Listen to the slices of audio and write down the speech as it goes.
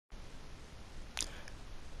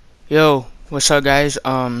Yo, what's up guys?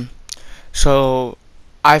 So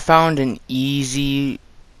I found an easy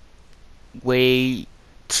way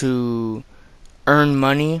to earn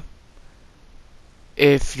money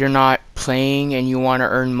if you're not playing and you want to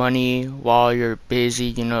earn money while you're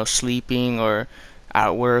busy, sleeping or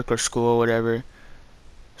at work or school, whatever.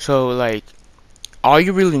 So like all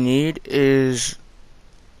you really need is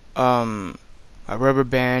um a rubber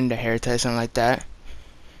band, a hair tie, something like that.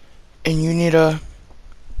 And you need a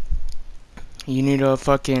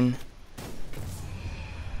fucking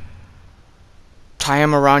tie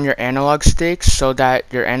them around your analog sticks so that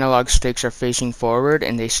your analog sticks are facing forward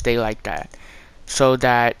and they stay like that, so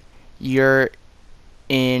that you're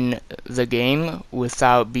in the game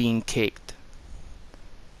without being kicked.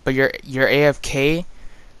 But you're AFK,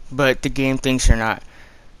 but the game thinks you're not.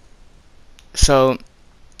 So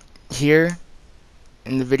here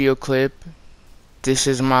in the video clip, this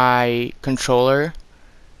is my controller.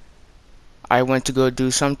 I went to go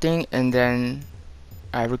do something and then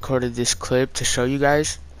I recorded this clip to show you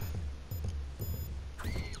guys.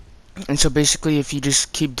 And so basically, if you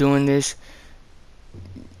just keep doing this,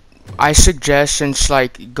 I suggest, since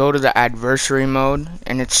like go to the adversary mode,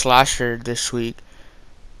 and it's slasher this week,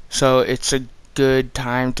 so it's a good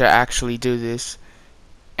time to actually do this.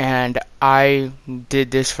 And I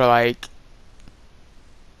did this for like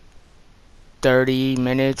 30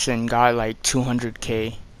 minutes and got like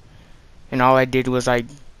 200k, and all I did was like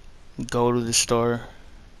go to the store.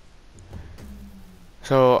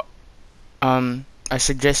 So I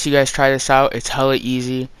suggest you guys try this out. It's hella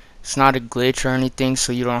easy. It's not a glitch or anything,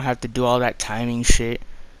 so you don't have to do all that timing shit.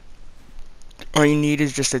 All you need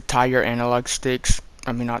is just to tie your analog sticks.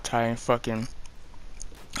 I mean, not tie, fucking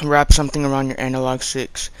wrap something around your analog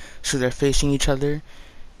sticks so they're facing each other,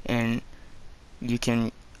 and you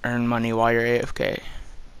can earn money while you're AFK.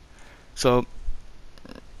 So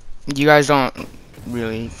you guys don't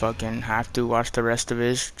really fucking have to watch the rest of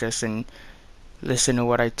this. Just listen to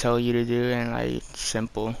what I tell you to do, and like,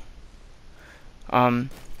 simple.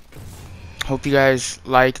 Hope you guys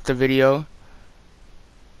liked the video,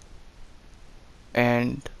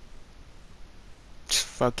 and just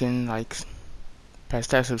fucking like press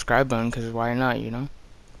that subscribe button, because why not,